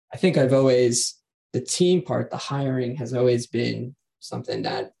I think the team part, the hiring has always been something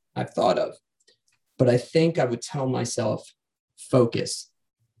that I've thought of. But I think I would tell myself, focus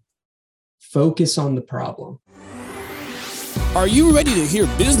on the problem. Are you ready to hear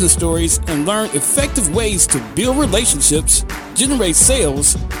business stories and learn effective ways to build relationships, generate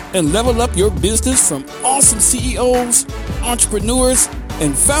sales, and level up your business from awesome CEOs, entrepreneurs,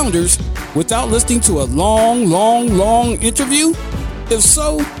 and founders without listening to a long interview? If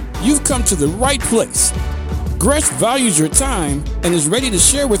so, you've come to the right place. Gresh values your time and is ready to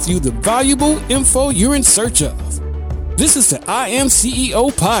share with you the valuable info you're in search of. This is the I Am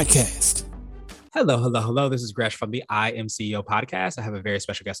CEO podcast. Hello. This is Gresh from the I Am CEO podcast. I have a very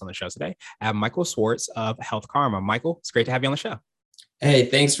special guest on the show today. I have Michael Swartz of Health Karma. Michael, it's great to have you on the show. Hey,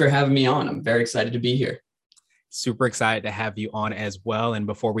 thanks for having me on. I'm very excited to be here. Super excited to have you on as well. And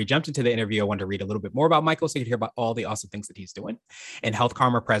before we jumped into the interview, I wanted to read a little bit more about Michael so you can hear about all the awesome things that he's doing. And Health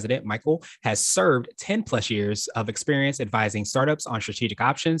Karma president, Michael has served 10 plus years of experience advising startups on strategic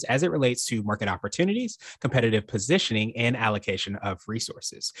options as it relates to market opportunities, competitive positioning, and allocation of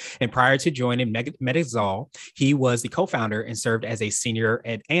resources. And prior to joining Medixol, he was the co-founder and served as a senior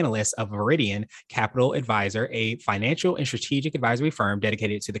analyst of Viridian Capital Advisor, a financial and strategic advisory firm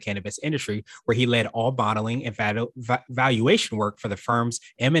dedicated to the cannabis industry, where he led all modeling and valuation work for the firm's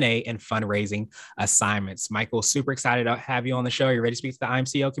M&A and fundraising assignments. Michael, super excited to have you on the show. Are you ready to speak to the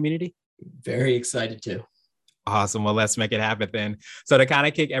IMCO community? Very excited to. Awesome. Well, let's make it happen then. So to kind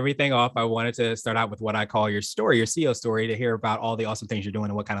of kick everything off, I wanted to start out with what I call your story, your CEO story, to hear about all the awesome things you're doing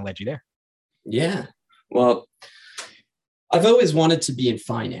and what kind of led you there. Yeah. Well, I've always wanted to be in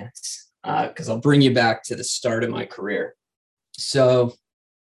finance because I'll bring you back to the start of my career. So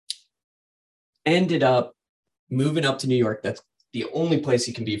ended up moving up to New York. That's the only place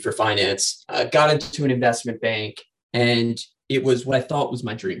you can be for finance. Got into an investment bank, and it was what I thought was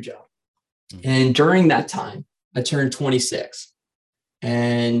my dream job. Mm-hmm. And during that time, I turned 26.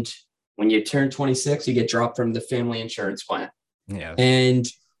 And when you turn 26, you get dropped from the family insurance plan. Yeah. And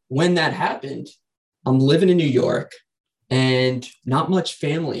when that happened, I'm living in New York and not much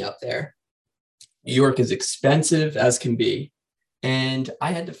family up there. New York is expensive as can be. And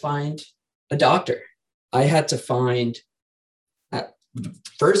I had to find a doctor. I had to find, the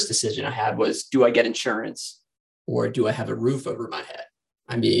first decision I had was, do I get insurance or do I have a roof over my head?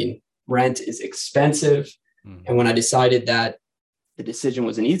 I mean, rent is expensive. Mm-hmm. And when I decided that the decision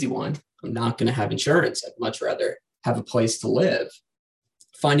was an easy one, I'm not going to have insurance. I'd much rather have a place to live.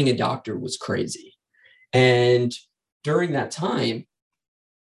 Finding a doctor was crazy. And during that time,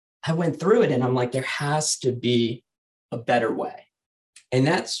 I went through it and I'm like, there has to be a better way. And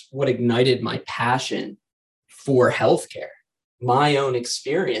that's what ignited my passion for healthcare, my own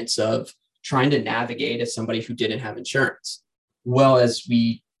experience of trying to navigate as somebody who didn't have insurance. Well,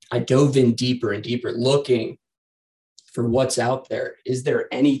 I dove in deeper and deeper, looking for what's out there. Is there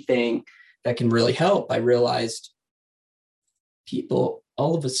anything that can really help? I realized people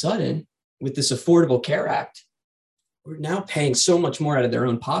all of a sudden with this Affordable Care Act, were now paying so much more out of their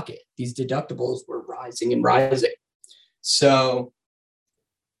own pocket. These deductibles were rising and rising. So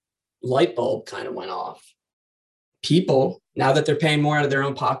light bulb kind of went off. People, now that they're paying more out of their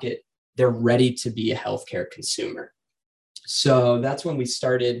own pocket, they're ready to be a healthcare consumer. So that's when we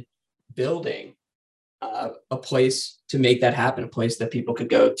started building a place to make that happen, a place that people could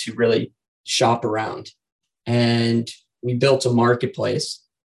go to really shop around. And we built a marketplace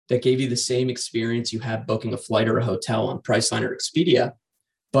that gave you the same experience you had booking a flight or a hotel on Priceline or Expedia,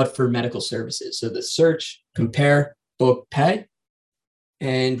 but for medical services. So the search, compare, book, pay.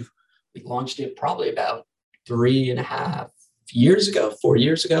 And we launched it probably about 3.5 years ago, 4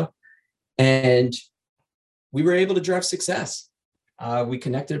 years ago. And we were able to drive success. We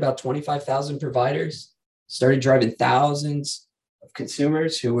connected about 25,000 providers, started driving thousands of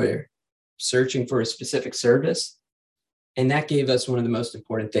consumers who were searching for a specific service. And that gave us one of the most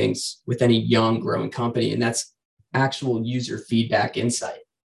important things with any young growing company, and that's actual user feedback insight.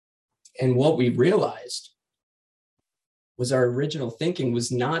 And what we realized was our original thinking was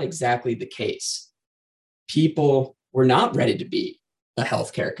not exactly the case. People were not ready to be a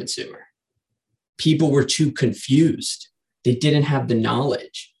healthcare consumer. People were too confused. They didn't have the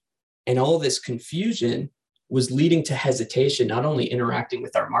knowledge. And all this confusion was leading to hesitation, not only interacting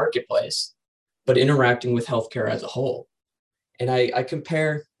with our marketplace, but interacting with healthcare as a whole. And I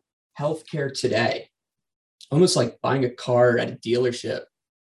compare healthcare today, almost like buying a car at a dealership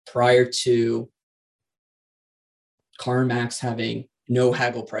prior to CarMax having no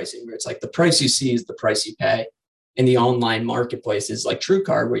haggle pricing, where it's like the price you see is the price you pay. And the online marketplaces like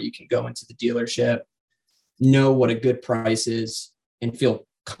TrueCar, where you can go into the dealership, know what a good price is, and feel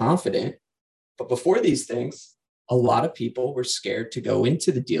confident. But before these things, a lot of people were scared to go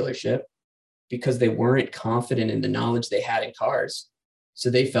into the dealership because they weren't confident in the knowledge they had in cars. So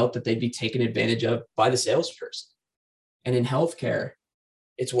they felt that they'd be taken advantage of by the salesperson. And in healthcare,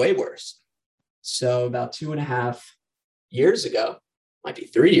 it's way worse. So about 2.5 years ago, might be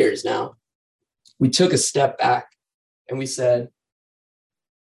 3 years now, we took a step back and we said,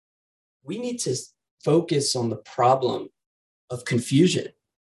 we need to focus on the problem of confusion,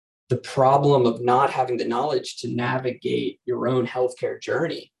 the problem of not having the knowledge to navigate your own healthcare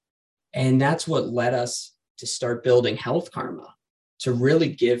journey. And that's what led us to start building Health Karma, to really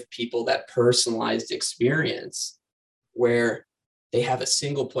give people that personalized experience where they have a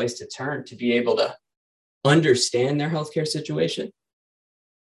single place to turn to be able to understand their healthcare situation,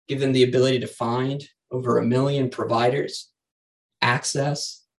 give them the ability to find over 1 million providers,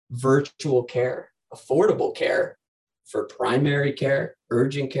 access virtual care, affordable care for primary care,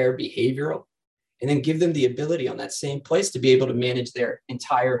 urgent care, behavioral, and then give them the ability on that same place to be able to manage their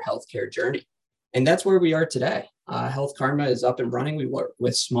entire healthcare journey. And that's where we are today. Health Karma is up and running. We work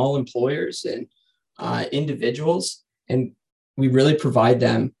with small employers and individuals, and we really provide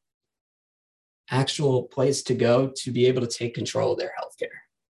them actual place to go to be able to take control of their healthcare.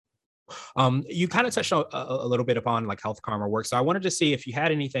 You kind of touched on a little bit upon like Health Karma works. So I wanted to see if you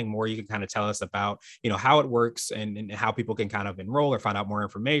had anything more you could kind of tell us about, how it works and how people can kind of enroll or find out more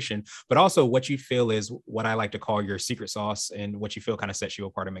information, but also what you feel is what I like to call your secret sauce and what you feel kind of sets you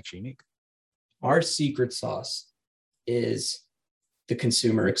apart and makes you unique. Our secret sauce is the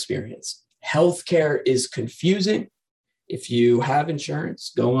consumer experience. Healthcare is confusing. If you have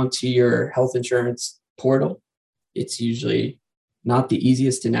insurance, go onto your health insurance portal. It's usually not the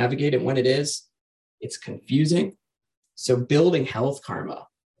easiest to navigate. And when it is, it's confusing. So building Health Karma,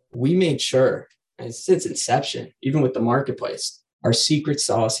 we made sure, and since inception, even with the marketplace, our secret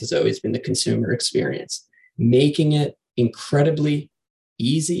sauce has always been the consumer experience, making it incredibly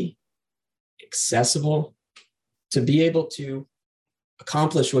easy, accessible, to be able to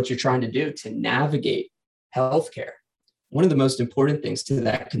accomplish what you're trying to do, to navigate healthcare. One of the most important things to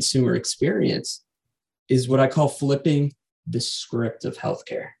that consumer experience is what I call flipping the script of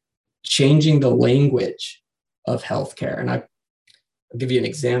healthcare, changing the language of healthcare. And I'll give you an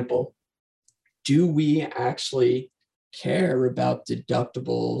example. Do we actually care about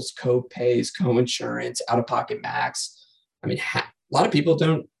deductibles, co-pays, co-insurance, out-of-pocket max? I mean, a lot of people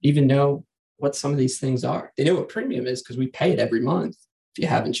don't even know what some of these things are. They know what premium is because we pay it every month if you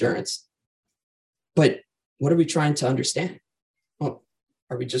have insurance. But what are we trying to understand? Well,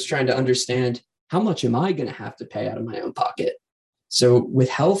 are we just trying to understand how much am I going to have to pay out of my own pocket? So with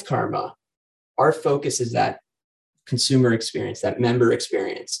Health Karma, our focus is that consumer experience, that member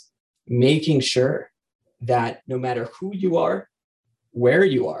experience, making sure that no matter who you are, where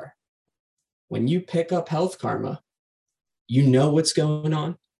you are, when you pick up Health Karma, you know what's going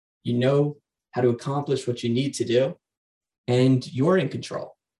on, you know how to accomplish what you need to do, and you're in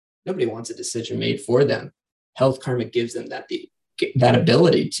control. Nobody wants a decision made for them. Health Karma gives them that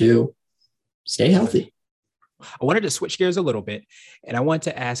ability to stay healthy. I wanted to switch gears a little bit, and I want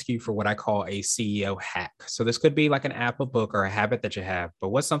to ask you for what I call a CEO hack. So this could be like an app, a book, or a habit that you have, but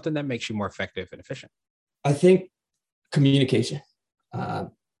what's something that makes you more effective and efficient? I think communication. I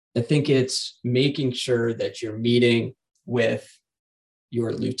think it's making sure that you're meeting with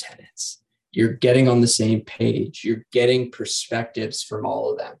your lieutenants. You're getting on the same page. You're getting perspectives from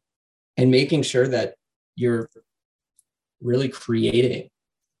all of them and making sure that you're really creating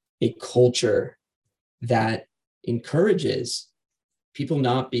a culture that encourages people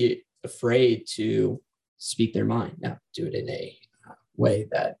not be afraid to speak their mind. Now, do it in a way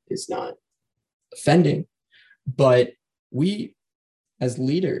that is not offending, but we as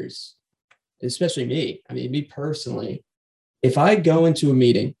leaders, especially me personally, if I go into a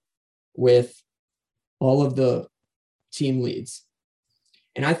meeting with all of the team leads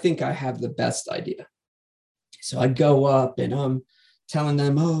and I think I have the best idea, so I go up and I'm telling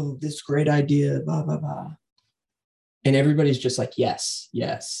them, oh, this great idea, blah, blah, blah. And everybody's just like, yes,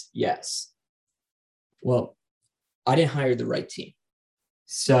 yes, yes. Well, I didn't hire the right team.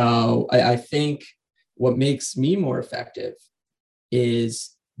 So I think what makes me more effective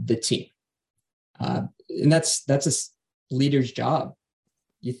is the team. And that's a leader's job.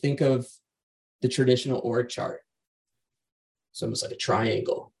 You think of the traditional org chart. It's almost like a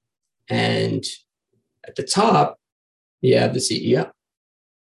triangle. And at the top, you have the CEO.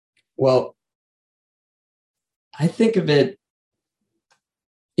 Well, I think of it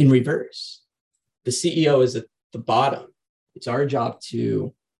in reverse. The CEO is at the bottom. It's our job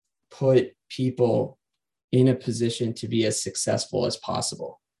to put people in a position to be as successful as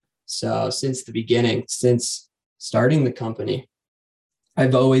possible. So since the beginning, since starting the company,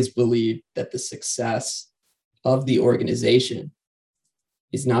 I've always believed that the success of the organization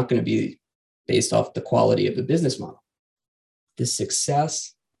is not going to be based off the quality of the business model. The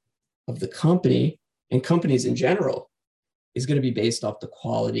success of the company and companies in general is going to be based off the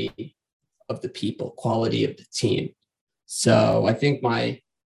quality of the people, quality of the team. So I think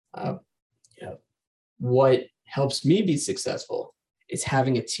what helps me be successful is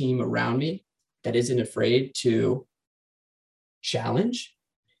having a team around me that isn't afraid to challenge,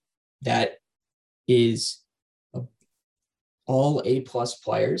 that is all A+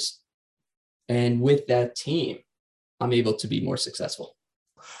 players. And with that team, I'm able to be more successful.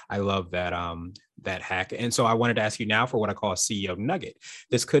 I love that that hack. And so I wanted to ask you now for what I call a CEO nugget.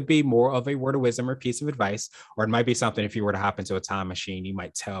 This could be more of a word of wisdom or piece of advice, or it might be something if you were to hop into a time machine, you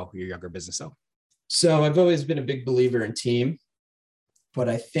might tell your younger business self. So I've always been a big believer in team, but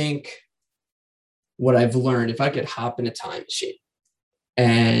I think what I've learned, if I could hop in a time machine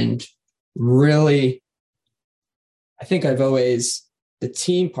and really, I think the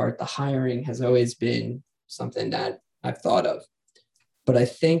team part, the hiring has always been something that I've thought of. But I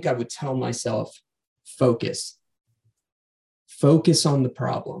think I would tell myself, focus on the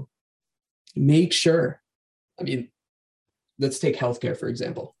problem. Make sure, let's take healthcare, for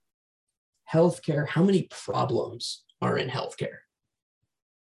example. Healthcare, how many problems are in healthcare?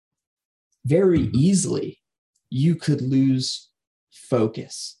 Very easily, you could lose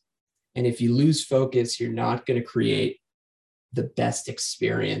focus. And if you lose focus, you're not going to create the best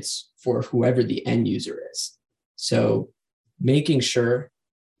experience for whoever the end user is. So making sure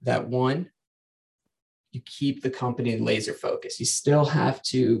that, one, you keep the company laser focused. You still have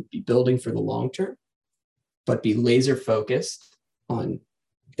to be building for the long term, but be laser focused on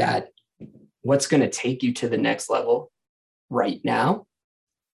that, what's going to take you to the next level right now.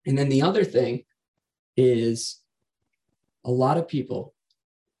 And then the other thing is, a lot of people,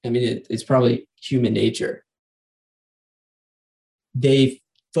 it's probably human nature. They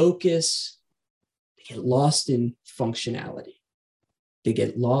get lost in functionality. They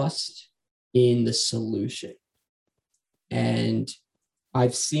get lost in the solution. And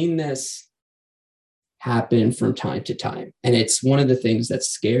I've seen this happen from time to time. And it's one of the things that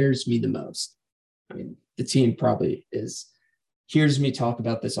scares me the most. The team probably hears me talk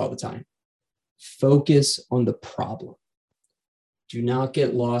about this all the time. Focus on the problem. Do not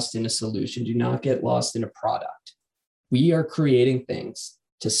get lost in a solution. Do not get lost in a product. We are creating things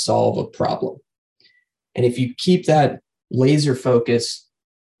to solve a problem. And if you keep that laser focus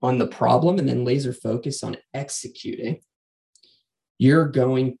on the problem and then laser focus on executing, you're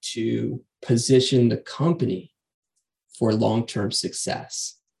going to position the company for long-term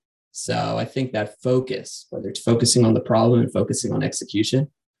success. So I think that focus, whether it's focusing on the problem and focusing on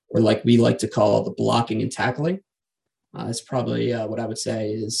execution, or like we like to call the blocking and tackling, is probably what I would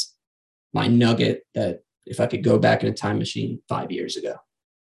say is my nugget, that if I could go back in a time machine 5 years ago.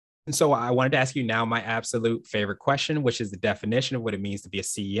 And so I wanted to ask you now my absolute favorite question, which is the definition of what it means to be a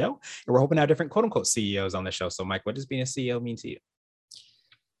CEO. And we're hoping to have different quote unquote CEOs on the show. So Mike, what does being a CEO mean to you?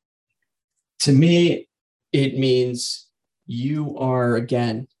 To me, it means you are,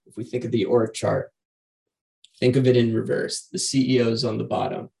 again, if we think of the org chart, think of it in reverse. The CEO is on the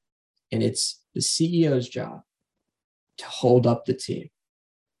bottom, and it's the CEO's job to hold up the team.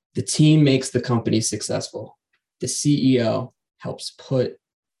 The team makes the company successful. The CEO helps put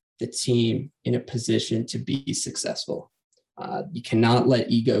the team in a position to be successful. You cannot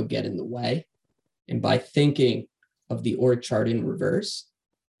let ego get in the way. And by thinking of the org chart in reverse,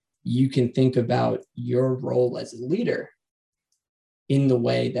 you can think about your role as a leader in the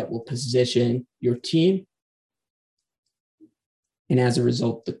way that will position your team, and as a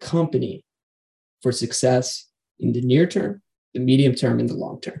result, the company, for success in the near term, the medium term, and the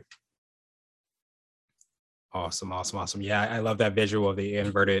long term. Awesome. Yeah, I love that visual of the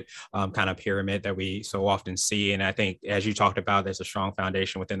inverted kind of pyramid that we so often see. And I think, as you talked about, there's a strong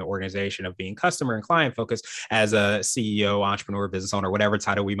foundation within the organization of being customer and client focused. As a CEO, entrepreneur, business owner, whatever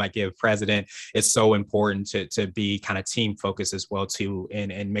title we might give president, it's so important to be kind of team focused as well too,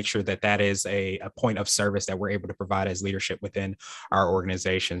 and make sure that is a point of service that we're able to provide as leadership within our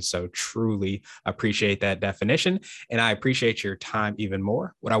organization. So truly appreciate that definition, and I appreciate your time even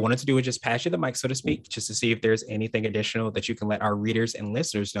more. What I wanted to do is just pass you the mic, so to speak, just to see if there's anything additional that you can let our readers and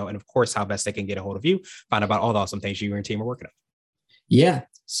listeners know, and of course, how best they can get a hold of you, find out about all the awesome things you and your team are working on. Yeah.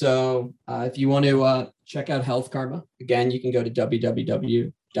 So if you want to check out Health Karma, again, you can go to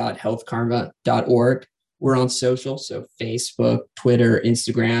www.healthkarma.org. We're on social, so Facebook, Twitter,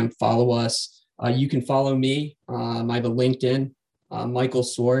 Instagram. Follow us. You can follow me. I have a LinkedIn. Michael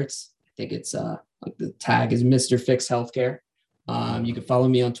Swartz. I think it's like the tag is Mr. Fix Healthcare. You can follow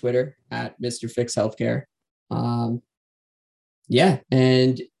me on Twitter at Mr. Fix Healthcare. Yeah.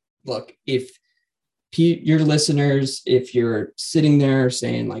 And look, if your listeners, if you're sitting there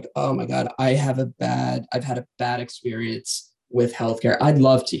saying like, oh my God, I've had a bad experience with healthcare, I'd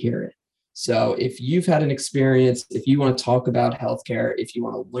love to hear it. So if you've had an experience, if you want to talk about healthcare, if you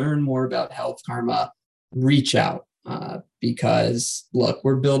want to learn more about Health Karma, reach out because look,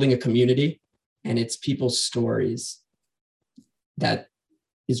 we're building a community and it's people's stories that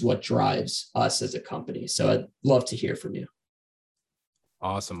is what drives us as a company. So I'd love to hear from you.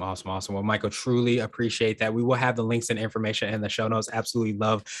 Awesome. Well, Michael, truly appreciate that. We will have the links and information in the show notes. Absolutely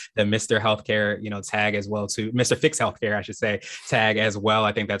love the Mr. Healthcare, tag as well too. Mr. Fix Healthcare, I should say, tag as well.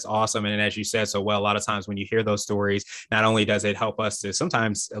 I think that's awesome. And as you said so well, a lot of times when you hear those stories, not only does it help us to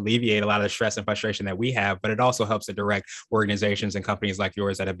sometimes alleviate a lot of the stress and frustration that we have, but it also helps to direct organizations and companies like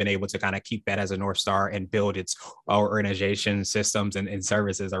yours that have been able to kind of keep that as a North Star and build its organization systems and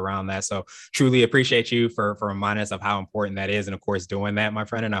services around that. So truly appreciate you for reminding us of how important that is. And of course, doing that, my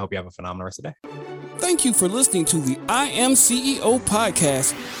friend, and I hope you have a phenomenal rest of the day. Thank you for listening to the I Am CEO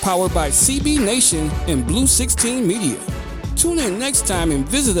podcast, powered by CB Nation and Blue 16 Media. Tune in next time and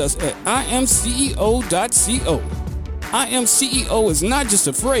visit us at imceo.co. I Am CEO is not just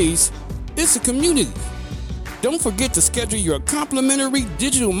a phrase, it's a community. Don't forget to schedule your complimentary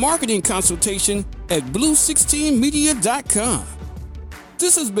digital marketing consultation at blue16media.com.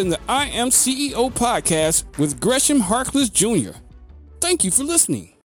 This has been the I Am CEO podcast with Gresham Harkless Jr. Thank you for listening.